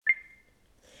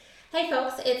Hey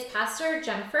folks, it's Pastor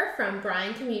Jennifer from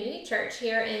Bryan Community Church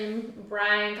here in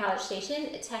Bryan College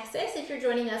Station, Texas. If you're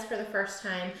joining us for the first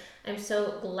time, I'm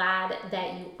so glad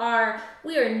that you are.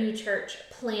 We are a new church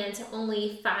plant,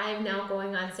 only 5 now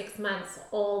going on 6 months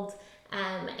old,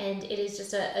 and it is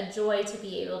just a joy to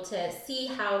be able to see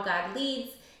how God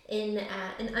leads in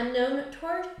an unknown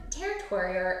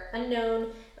territory or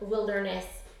unknown wilderness.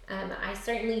 I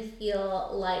certainly feel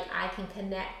like I can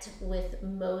connect with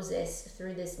Moses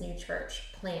through this new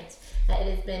church plant.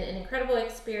 It has been an incredible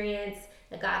experience.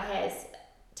 God has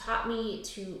taught me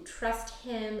to trust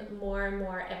Him more and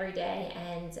more every day,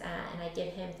 and I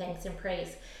give Him thanks and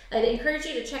praise. I'd encourage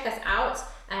you to check us out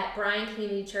at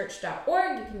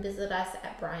bryancommunitychurch.org. You can visit us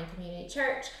at Bryan Community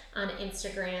Church on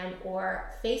Instagram or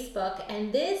Facebook.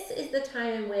 And this is the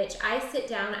time in which I sit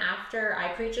down after I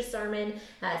preach a sermon.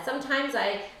 Sometimes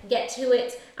I get to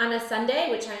it on a Sunday,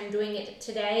 which I'm doing it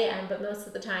today, but most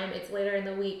of the time it's later in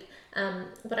the week.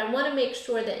 But I want to make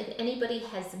sure that if anybody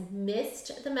has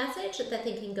missed the message, that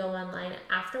they can go online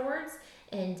afterwards.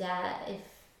 And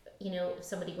if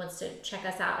somebody wants to check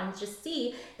us out and just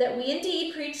see that we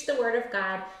indeed preach the Word of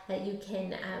God, that you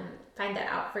can find that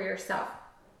out for yourself.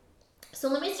 So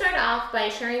let me start off by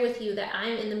sharing with you that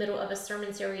I'm in the middle of a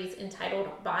sermon series entitled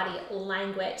Body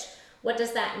Language. What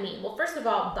does that mean? Well, first of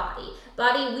all, body.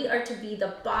 Body, we are to be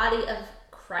the body of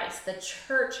Christ. The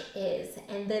church is.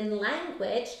 And then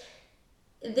language.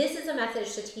 This is a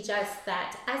message to teach us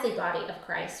that as a body of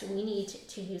Christ, we need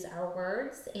to use our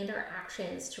words and our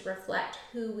actions to reflect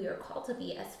who we are called to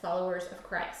be as followers of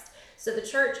Christ. So the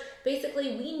church,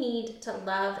 basically, we need to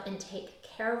love and take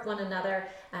care of one another,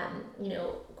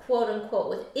 quote unquote,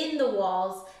 within the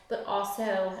walls, but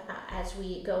also as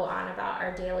we go on about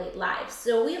our daily lives.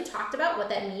 So we have talked about what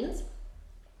that means,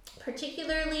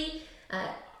 particularly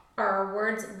are our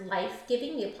words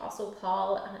life-giving. The Apostle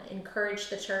Paul encouraged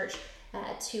the church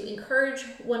to encourage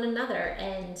one another,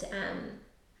 and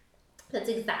that's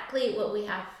exactly what we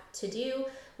have to do.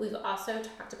 We've also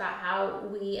talked about how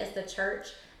we as the church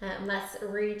must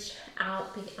reach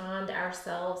out beyond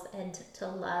ourselves and to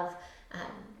love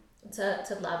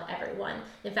to love everyone.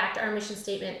 In fact, our mission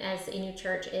statement as a new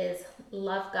church is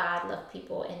love God, love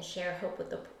people, and share hope with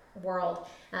the world.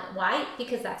 Why?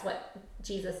 Because that's what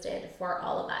Jesus did for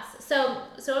all of us. So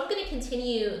I'm going to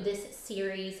continue this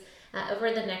series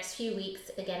over the next few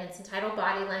weeks. Again, it's entitled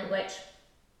Body Language.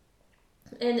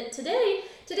 And today's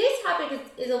topic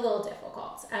is a little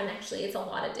difficult. Actually, it's a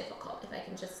lot of difficult, if I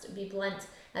can just be blunt,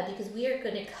 because we are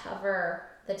going to cover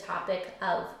the topic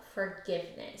of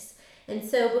forgiveness. And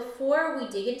so before we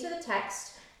dig into the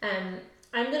text, I'm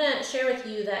going to share with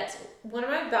you that what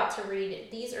I'm about to read,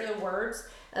 these are the words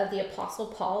of the Apostle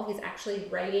Paul. He's actually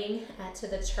writing to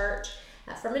the church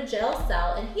from a jail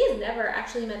cell, and he has never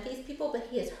actually met these people, but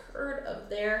he has heard of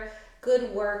their good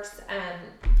works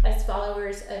as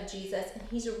followers of Jesus. And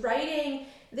he's writing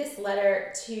this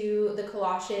letter to the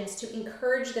Colossians to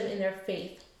encourage them in their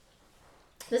faith.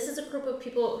 This is a group of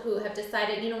people who have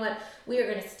decided, you know what, we are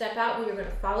going to step out, we are going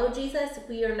to follow Jesus.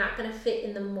 We are not going to fit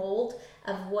in the mold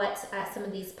of what some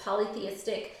of these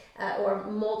polytheistic or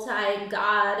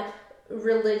multi-God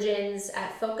religions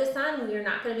focus on. We are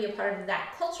not going to be a part of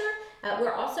that culture.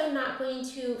 We're also not going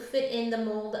to fit in the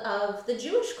mold of the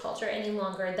Jewish culture any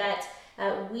longer, that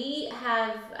we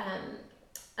have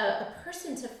a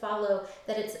person to follow,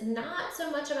 that it's not so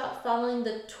much about following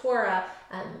the Torah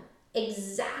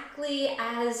exactly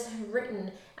as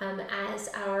written as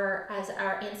our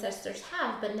ancestors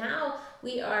have, but now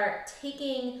we are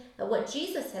taking what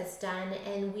Jesus has done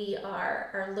and we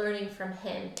are learning from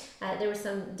him. There was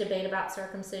some debate about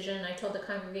circumcision. I told the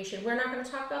congregation, we're not going to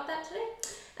talk about that today.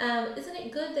 Isn't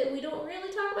it good that we don't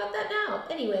really talk about that now?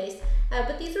 Anyways,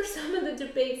 but these are some of the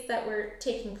debates that were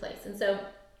taking place. And so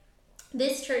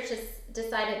this church has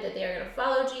decided that they are going to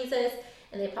follow Jesus,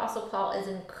 and the Apostle Paul is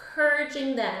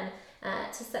encouraging them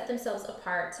to set themselves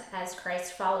apart as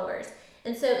Christ followers.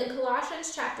 And so in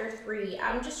Colossians chapter 3,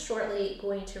 I'm just shortly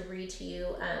going to read to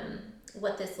you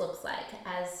what this looks like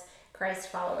as Christ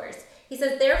followers. He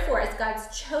says, therefore, as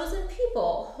God's chosen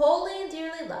people, holy and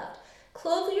dearly loved,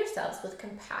 clothe yourselves with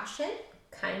compassion,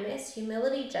 kindness,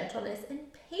 humility, gentleness, and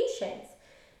patience.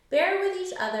 Bear with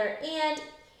each other, and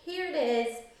here it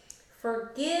is,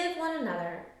 forgive one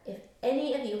another if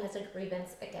any of you has a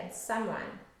grievance against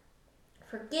someone.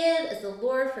 Forgive as the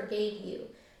Lord forgave you.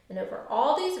 And over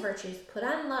all these virtues, put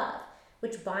on love,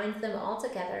 which binds them all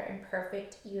together in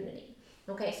perfect unity.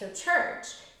 Okay, so church,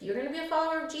 if you're going to be a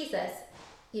follower of Jesus,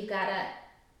 you've got to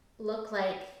look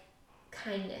like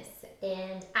kindness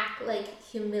and act like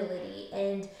humility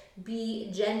and be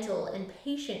gentle and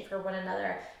patient for one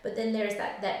another. But then there's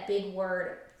that big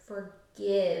word,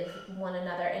 forgive one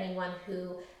another, anyone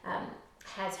who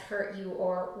has hurt you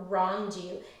or wronged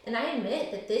you. And I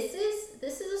admit that this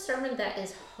is a sermon that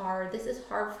is hard. This is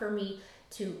hard for me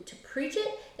to preach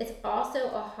it. It's also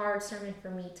a hard sermon for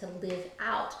me to live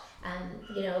out.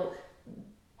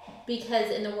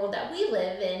 Because in the world that we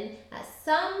live in,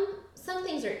 some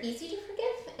things are easy to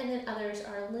forgive, and then others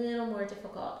are a little more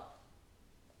difficult.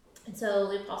 And so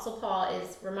the Apostle Paul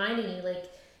is reminding you,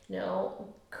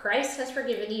 Christ has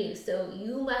forgiven you, so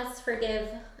you must forgive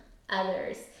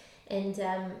others. And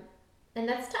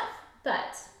that's tough,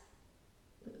 but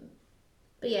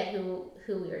yet who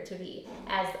we are to be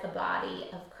as a body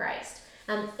of Christ.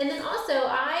 And then also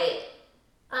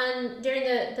during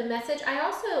the message, I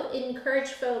also encourage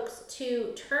folks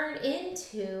to turn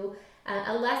into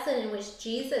a lesson in which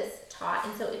Jesus taught.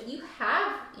 And so if you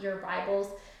have your Bibles,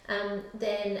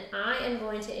 then I am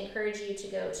going to encourage you to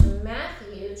go to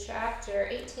Matthew chapter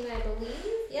 18, I believe.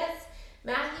 Yes,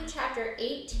 Matthew chapter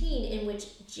 18, in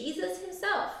which Jesus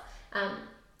himself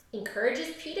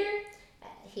encourages Peter.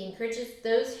 He encourages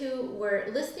those who were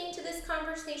listening to this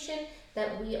conversation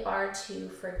that we are to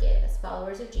forgive as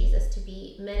followers of Jesus, to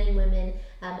be men and women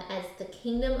as the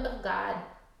kingdom of God.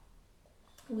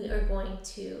 We are going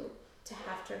to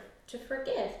have to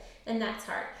forgive, and that's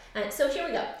hard. So here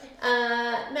we go.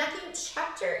 Matthew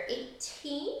chapter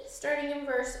 18, starting in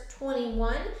verse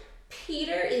 21.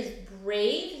 Peter is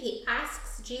brave. He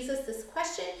asks Jesus this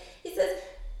question. He says,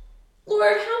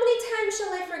 "Lord, how many times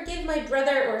shall I forgive my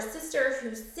brother or sister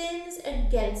who sins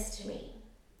against me?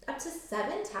 Up to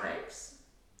 7 times?"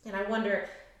 And I wonder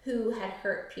who had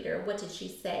hurt Peter. What did she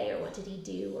say, or what did he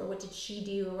do, or what did she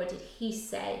do, or what did he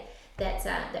say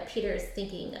that Peter is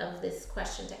thinking of this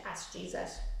question to ask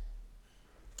Jesus?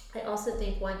 I also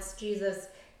think once Jesus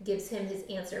gives him his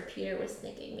answer, Peter was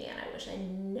thinking, man, I wish I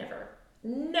never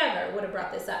would have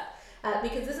brought this up.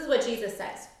 Because this is what Jesus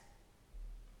says.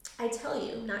 I tell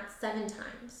you, not 7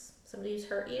 times. Somebody who's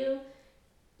hurt you,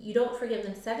 you don't forgive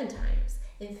them 7 times.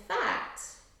 In fact,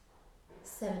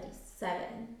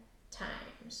 77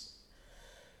 times.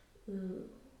 Ooh.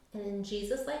 And in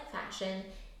Jesus-like fashion,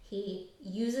 he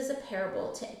uses a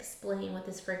parable to explain what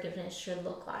this forgiveness should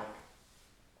look like.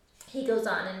 He goes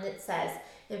on, and it says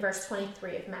in verse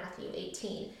 23 of Matthew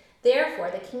 18,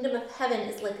 "Therefore the kingdom of heaven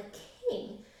is like a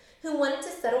king who wanted to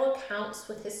settle accounts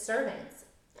with his servants.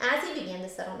 As he began the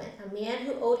settlement, a man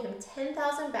who owed him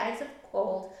 10,000 bags of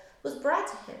gold was brought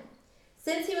to him.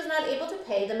 Since he was not able to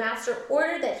pay, the master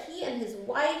ordered that he and his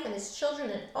wife and his children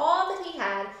and all that he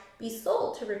had be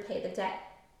sold to repay the debt.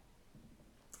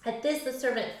 At this, the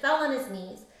servant fell on his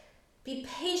knees. 'Be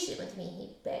patient with me,'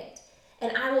 he begged,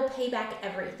 'and I will pay back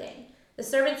everything.' The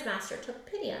servant's master took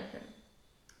pity on him,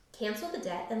 canceled the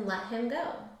debt, and let him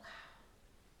go.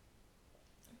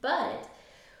 But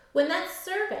when that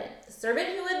servant, the servant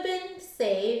who had been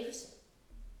saved,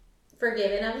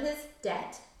 forgiven of his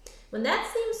debt, when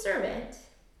that same servant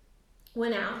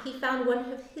went out, he found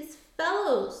one of his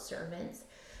fellow servants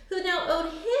who now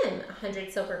owed him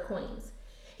 100 silver coins.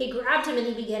 He grabbed him and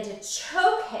he began to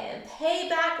choke him. 'Pay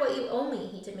back what you owe me,'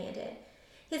 he demanded.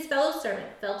 His fellow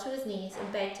servant fell to his knees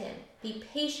and begged him, 'Be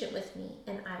patient with me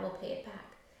and I will pay it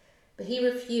back.' But he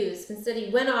refused. Instead, he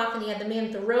went off and he had the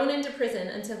man thrown into prison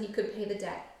until he could pay the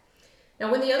debt. Now,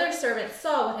 when the other servants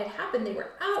saw what had happened, they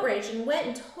were outraged and went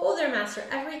and told their master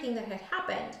everything that had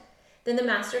happened. Then the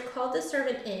master called the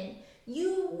servant in.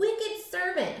 'You wicked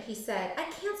servant,' he said, 'I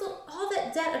canceled all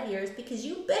that debt of yours because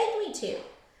you begged me to.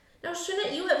 Now,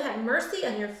 shouldn't you have had mercy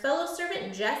on your fellow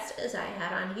servant just as I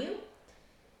had on you?'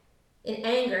 In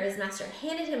anger, his master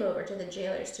handed him over to the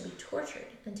jailers to be tortured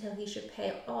until he should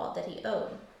pay all that he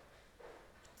owed.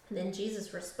 And then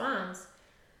Jesus responds,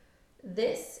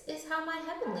 'This is how my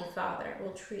heavenly Father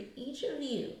will treat each of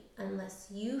you unless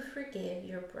you forgive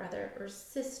your brother or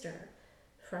sister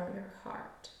from your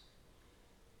heart.'"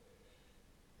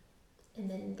 And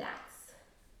then that's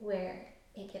where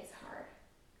it gets hard.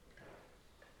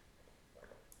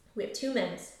 We have two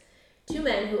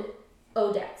men who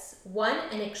owe debts. One,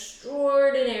 an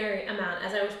extraordinary amount.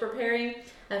 As I was preparing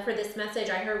for this message,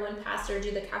 I heard one pastor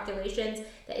do the calculations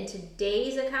that in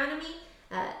today's economy,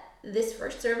 this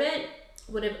first servant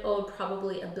would have owed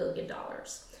probably $1 billion.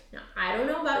 Now, I don't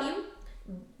know about you,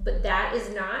 but that is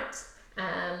not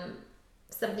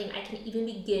something I can even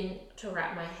begin to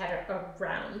wrap my head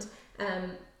around.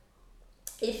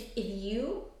 If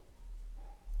you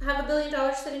have $1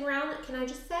 billion sitting around, can I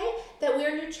just say that we're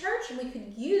a new church and we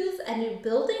could use a new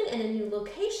building and a new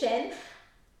location.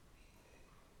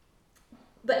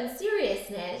 But in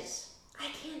seriousness, I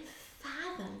can't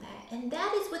fathom that. And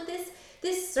that is what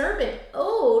this servant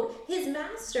owed his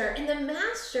master. And the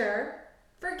master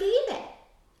forgave it.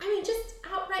 I mean, just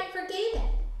outright forgave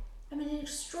it. I mean, an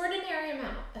extraordinary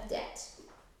amount of debt.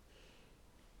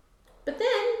 But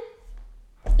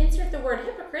then, insert the word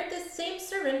hypocrite, this same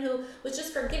servant who was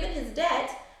just forgiven his debt,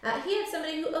 he had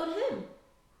somebody who owed him.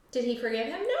 Did he forgive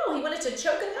him? No, he wanted to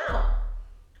choke him out.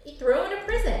 He threw him into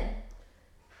prison.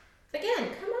 Again,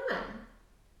 come on.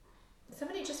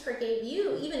 Somebody just forgave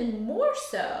you even more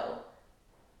so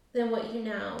than what you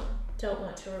now don't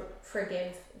want to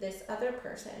forgive this other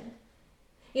person.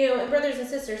 You know, and brothers and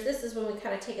sisters, this is when we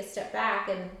kind of take a step back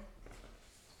and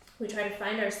we try to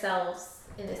find ourselves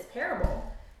in this parable.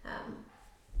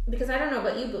 Because I don't know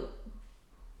about you,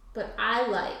 but I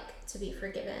like to be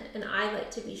forgiven and I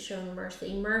like to be shown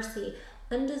mercy. Mercy,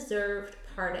 undeserved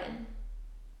pardon.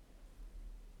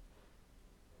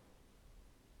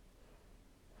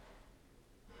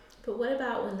 But what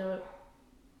about when the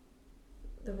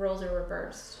roles are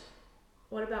reversed?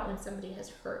 What about when somebody has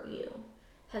hurt you,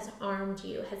 has harmed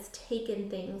you, has taken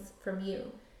things from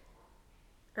you?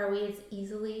 Are we as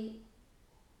easily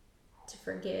to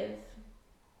forgive?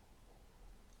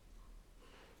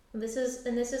 This is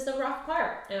the rough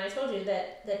part. And I told you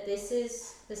that this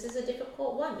is a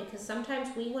difficult one, because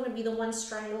sometimes we want to be the one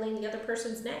strangling the other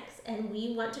person's necks and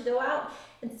we want to go out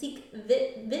and seek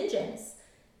vengeance.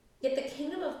 Yet the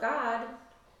kingdom of God,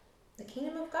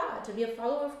 to be a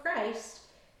follower of Christ,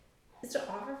 is to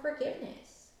offer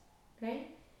forgiveness,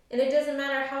 right? And it doesn't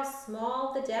matter how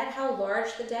small the debt, how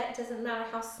large the debt, it doesn't matter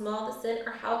how small the sin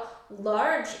or how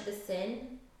large the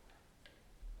sin,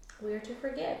 we are to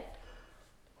forgive.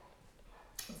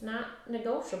 It's not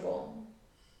negotiable.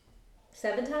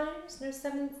 7 times? No,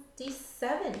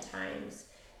 77 times,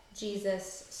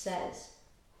 Jesus says.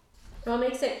 What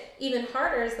makes it even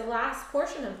harder is the last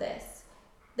portion of this.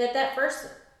 That first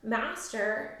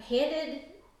master handed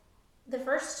the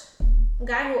first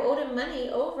guy who owed him money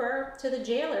over to the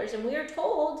jailers. And we are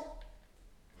told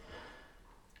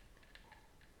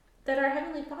that our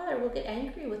Heavenly Father will get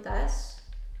angry with us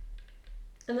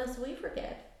unless we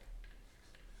forgive.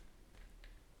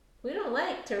 We don't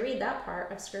like to read that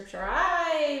part of Scripture.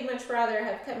 I much rather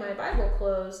have kept my Bible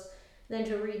closed than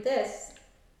to read this.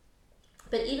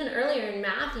 But even earlier in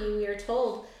Matthew, we are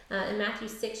told in Matthew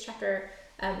 6, chapter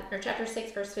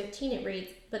 6, verse 15, it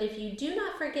reads, "But if you do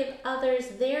not forgive others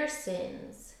their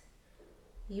sins,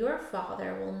 your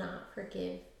Father will not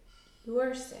forgive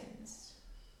your sins."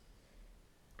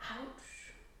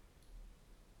 Ouch.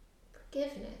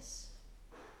 Forgiveness.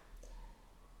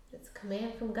 It's a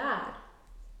command from God.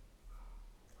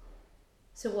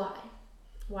 So why?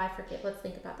 Why forgive? Let's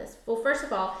think about this. Well, first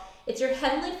of all, it's your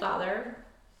Heavenly Father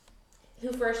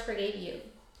who first forgave you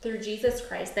through Jesus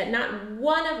Christ, that not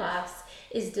one of us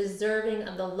is deserving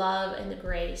of the love and the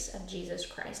grace of Jesus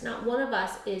Christ. Not one of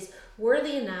us is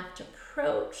worthy enough to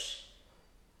approach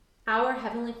our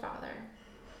Heavenly Father.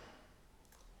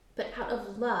 But out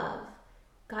of love,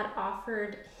 God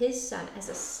offered his Son as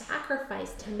a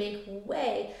sacrifice to make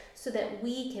way so that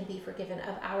we can be forgiven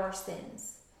of our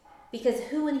sins. Because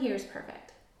who in here is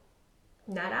perfect?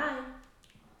 Not I.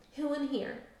 Who in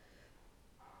here?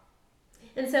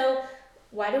 And so,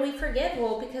 why do we forgive?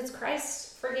 Well, because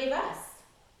Christ forgave us.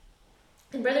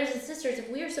 And brothers and sisters, if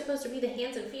we are supposed to be the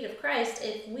hands and feet of Christ,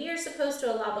 if we are supposed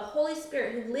to allow the Holy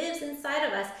Spirit who lives inside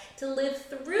of us to live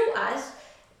through us,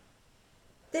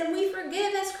 then we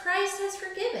forgive as Christ has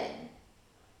forgiven.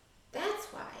 That's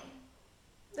why.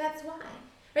 That's why.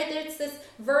 Right? There's this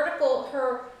vertical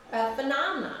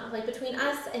phenomena, like between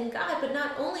us and God, but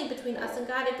not only between us and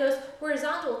God, it goes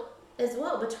horizontal as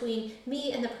well between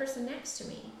me and the person next to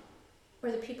me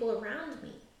or the people around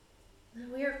me.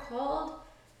 And we are called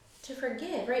to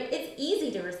forgive, right? It's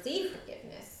easy to receive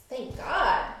forgiveness. Thank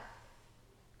God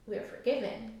we are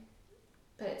forgiven.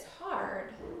 But it's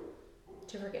hard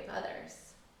to forgive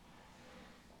others.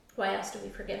 Why else do we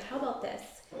forgive? How about this?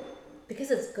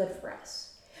 Because it's good for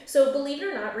us. So believe it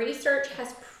or not, research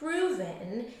has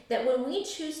proven that when we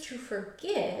choose to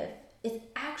forgive, it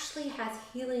actually has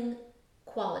healing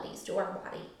qualities to our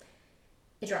body.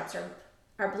 It drops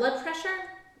our blood pressure,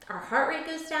 our heart rate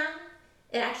goes down.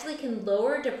 It actually can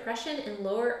lower depression and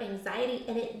lower anxiety,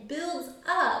 and it builds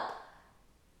up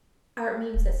our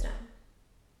immune system.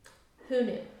 Who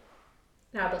knew?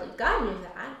 Now, I believe God knew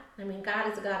that. I mean,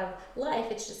 God is a God of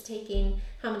life. It's just taking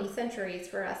how many centuries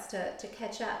for us to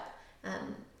catch up,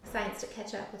 science to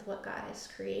catch up with what God has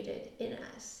created in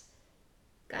us.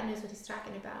 God knows what he's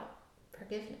talking about.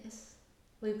 Forgiveness.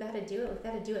 We've got to do it. We've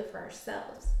got to do it for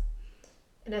ourselves.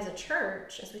 And as a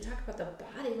church, as we talk about the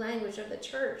body language of the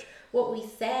church, what we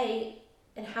say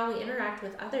and how we interact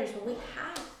with others, well, we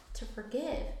have to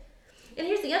forgive. And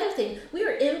here's the other thing. We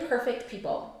are imperfect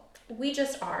people. We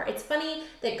just are. It's funny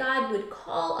that God would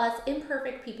call us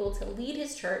imperfect people to lead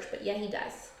his church, but yet he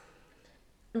does.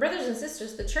 And brothers and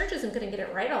sisters, the church isn't going to get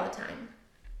it right all the time.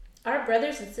 Our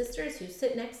brothers and sisters who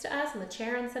sit next to us in the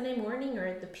chair on Sunday morning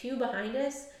or the pew behind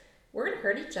us, we're going to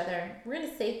hurt each other. We're going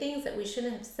to say things that we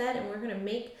shouldn't have said, and we're going to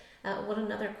make one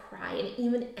another cry and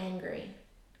even angry.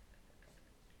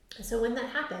 And so when that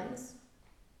happens,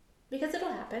 because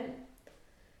it'll happen,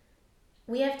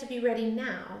 we have to be ready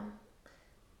now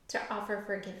to offer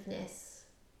forgiveness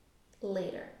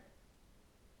later.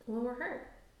 When we're hurt,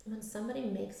 when somebody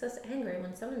makes us angry,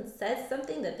 when someone says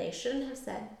something that they shouldn't have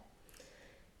said.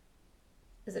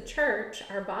 As a church,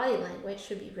 our body language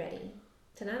should be ready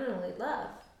to not only love,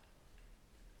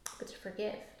 but to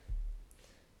forgive.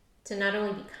 To not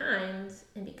only be kind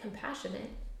and be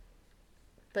compassionate,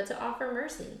 but to offer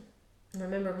mercy. And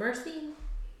remember, mercy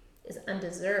is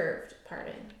undeserved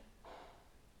pardon.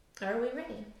 Are we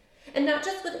ready? And not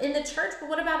just within the church, but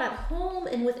what about at home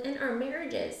and within our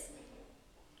marriages?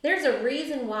 There's a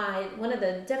reason why one of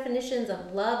the definitions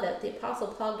of love that the Apostle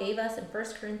Paul gave us in 1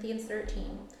 Corinthians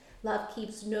 13, love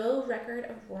keeps no record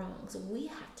of wrongs. We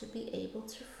have to be able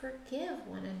to forgive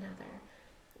one another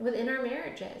within our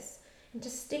marriages and to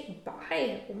stick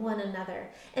by one another.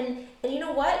 And you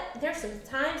know what? There's some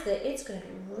times that it's going to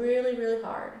be really, really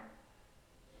hard.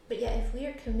 But yet if we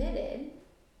are committed,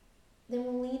 then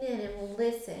we'll lean in and we'll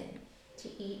listen to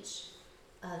each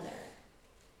other.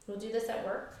 We'll do this at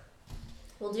work.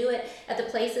 We'll do it at the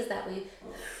places that we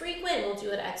frequent. We'll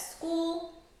do it at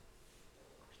school.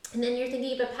 And then you're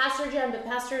thinking, but Pastor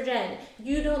Jen,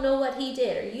 you don't know what he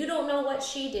did, or you don't know what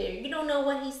she did, or you don't know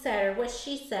what he said or what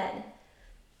she said.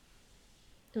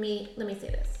 Let me say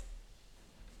this.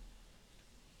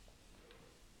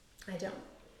 I don't.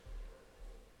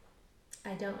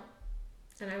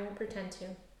 And I won't pretend to,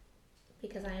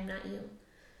 because I am not you.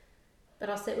 But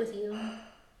I'll sit with you,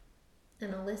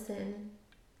 and I'll listen,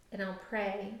 and I'll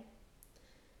pray.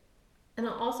 And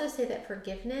I'll also say that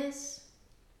forgiveness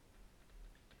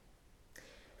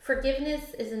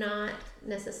is not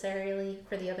necessarily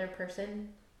for the other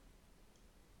person,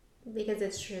 because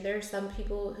it's true. There are some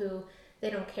people who they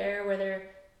don't care whether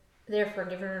they're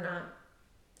forgiven or not.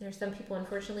 There are some people,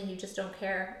 unfortunately, who just don't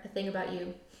care a thing about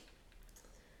you.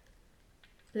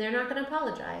 And they're not going to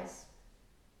apologize.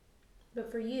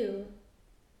 But for you,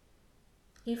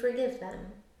 you forgive them.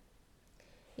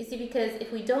 You see, because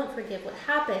if we don't forgive, what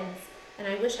happens, and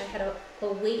I wish I had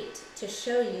a weight to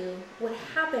show you, what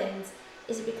happens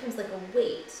is it becomes like a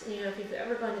weight. You know, if you've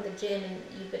ever gone to the gym and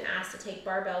you've been asked to take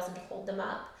barbells and to hold them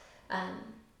up,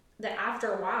 that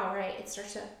after a while, right, it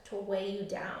starts to weigh you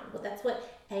down. Well, that's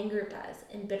what anger does,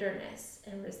 and bitterness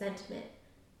and resentment.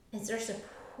 It starts to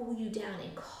pull you down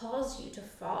and cause you to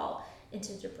fall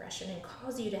into depression and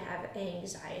cause you to have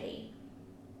anxiety.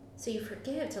 So you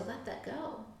forgive to let that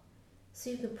go. So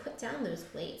you can put down those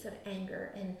weights of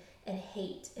anger and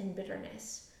hate and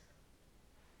bitterness.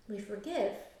 We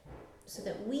forgive so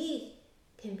that we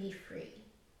can be free.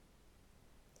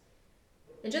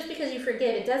 And just because you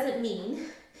forgive, it doesn't mean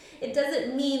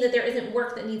that there isn't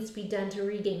work that needs to be done to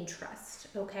regain trust,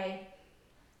 okay?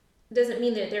 It doesn't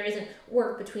mean that there isn't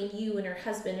work between you and your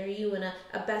husband or you and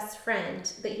a best friend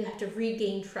that you have to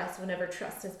regain trust whenever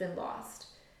trust has been lost.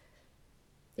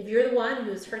 If you're the one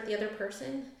who's hurt the other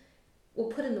person, well,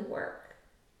 put in the work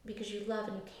because you love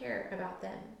and you care about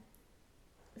them.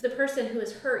 If the person who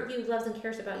has hurt you loves and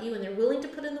cares about you and they're willing to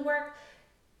put in the work,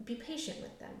 be patient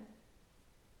with them.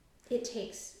 It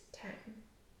takes time.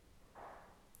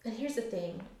 And here's the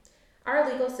thing.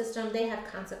 Our legal system, they have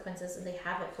consequences and they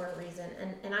have it for a reason.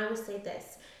 And I will say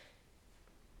this.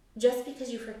 Just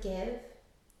because you forgive,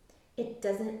 it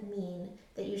doesn't mean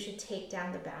that you should take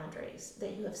down the boundaries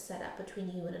that you have set up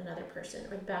between you and another person,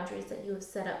 or the boundaries that you have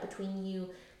set up between you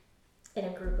and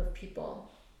a group of people.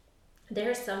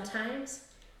 There are some times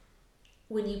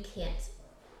when you can't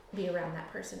be around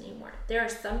that person anymore. There are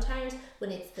some times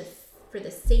when it's for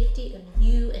the safety of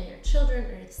you and your children,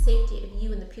 or the safety of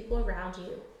you and the people around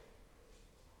you,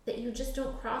 that you just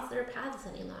don't cross their paths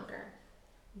any longer.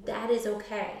 That is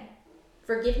okay.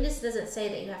 Forgiveness doesn't say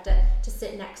that you have to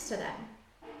sit next to them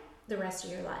the rest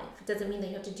of your life. It doesn't mean that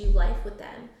you have to do life with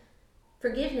them.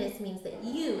 Forgiveness means that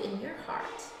you, in your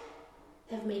heart,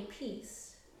 have made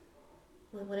peace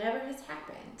with whatever has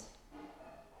happened,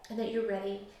 and that you're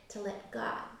ready to let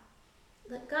God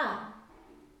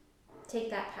take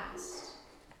that past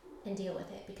and deal with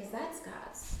it, because that's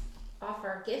God's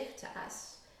offer gift to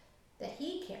us, that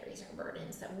he carries our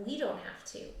burdens, that we don't have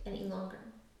to any longer.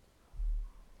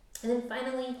 And then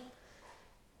finally,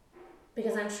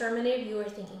 because I'm sure many of you are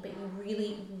thinking, but you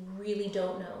really, really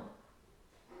don't know.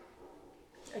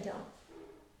 I don't.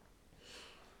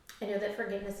 I know that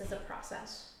forgiveness is a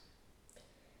process.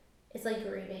 It's like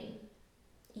grieving.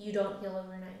 You don't heal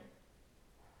overnight.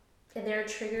 And there are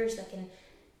triggers that can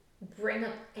bring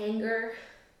up anger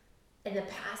in the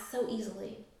past so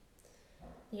easily.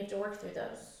 You have to work through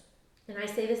those. And I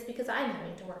say this because I'm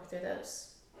having to work through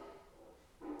those.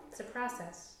 It's a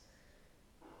process.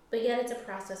 But yet it's a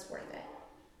process worth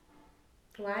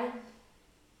it. Why?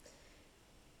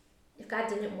 If God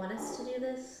didn't want us to do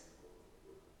this,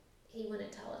 He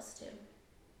wouldn't tell us to.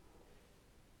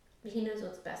 But He knows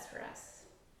what's best for us.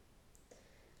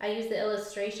 I use the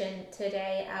illustration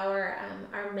today.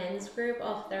 Our men's group,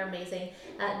 oh, they're amazing.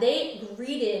 They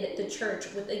greeted the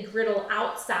church with a griddle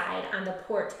outside on the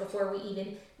porch before we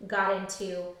even got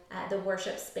into the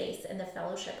worship space and the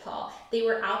fellowship hall. They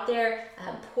were out there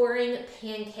pouring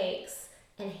pancakes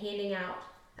and handing out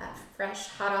fresh,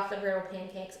 hot off the griddle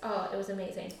pancakes. Oh, it was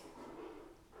amazing.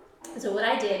 So what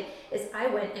I did is I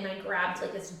went and I grabbed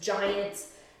like this giant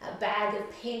bag of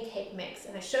pancake mix,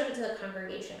 and I showed it to the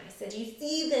congregation. I said, "You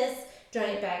see this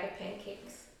giant bag of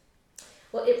pancakes?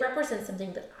 Well, it represents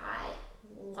something that I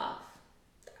love.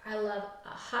 I love a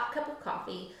hot cup of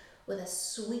coffee with a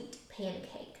sweet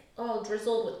pancake, all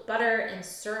drizzled with butter and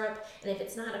syrup. And if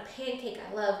it's not a pancake,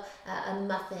 I love a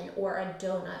muffin or a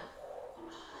donut.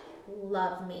 I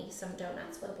love me some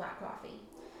donuts with black coffee.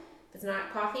 If it's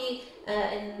not coffee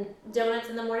and donuts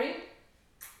in the morning,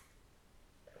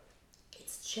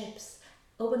 chips.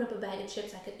 Open up a bag of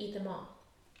chips, I could eat them all.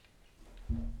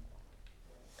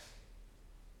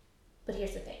 But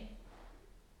here's the thing.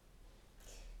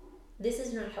 This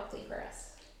is not healthy for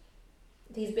us.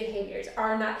 These behaviors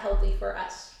are not healthy for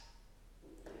us.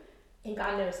 And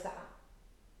God knows that.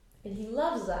 And He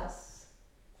loves us.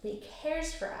 And He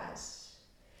cares for us.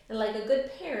 And like a good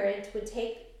parent would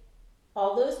take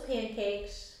all those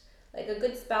pancakes, like a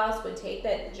good spouse would take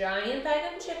that giant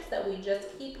bag of chips that we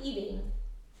just keep eating,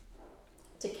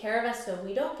 to care of us so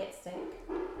we don't get sick.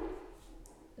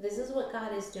 This is what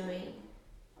God is doing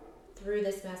through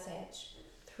this message,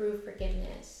 through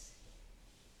forgiveness.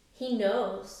 He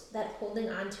knows that holding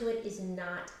on to it is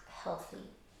not healthy.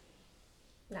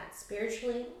 Not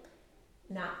spiritually,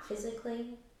 not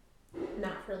physically,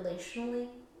 not relationally.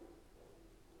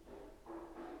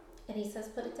 And He says,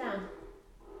 put it down.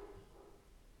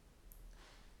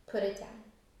 Put it down.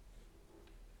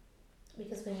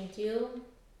 Because when you do,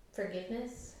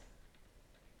 forgiveness,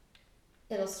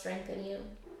 it'll strengthen you.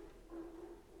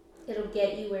 It'll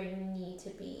get you where you need to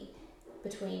be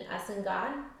between us and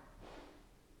God,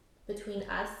 between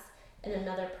us and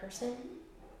another person,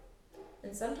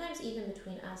 and sometimes even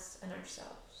between us and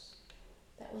ourselves,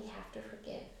 that we have to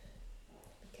forgive.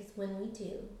 Because when we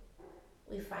do,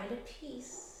 we find a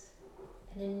peace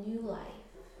and a new life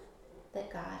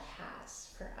that God has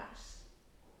for us.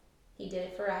 He did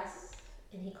it for us,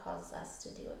 and He calls us to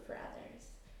do it for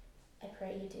others. I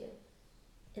pray you do.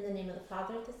 In the name of the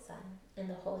Father, the Son, and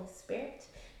the Holy Spirit.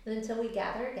 And until we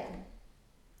gather again,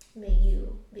 may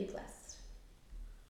you be blessed.